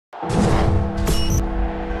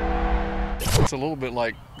It's a little bit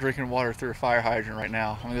like drinking water through a fire hydrant right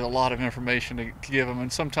now. I mean, there's a lot of information to give them,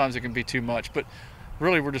 and sometimes it can be too much. But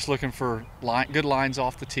really, we're just looking for good lines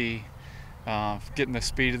off the tee, getting the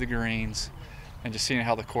speed of the greens, and just seeing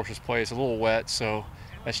how the courses play. It's a little wet, so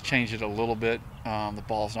that's changed it a little bit. The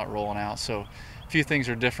ball's not rolling out, so a few things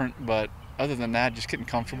are different. But other than that, just getting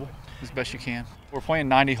comfortable as best you can. We're playing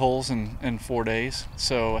 90 holes in 4 days,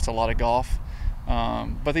 so it's a lot of golf.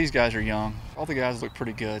 But these guys are young. All the guys look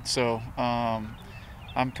pretty good, so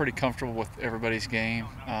I'm pretty comfortable with everybody's game.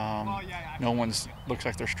 No one's looks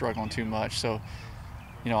like they're struggling too much. So,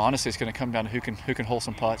 honestly, it's going to come down to who can hole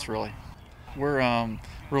some putts. Really, we're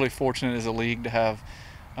really fortunate as a league to have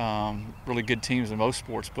really good teams in most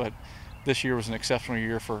sports, but this year was an exceptional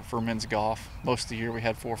year for men's golf. Most of the year we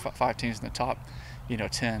had 4 or 5 teams in the top,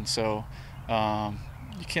 10. So.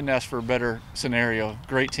 You couldn't ask for a better scenario.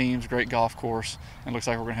 Great teams, great golf course, and looks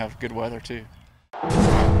like we're going to have good weather too.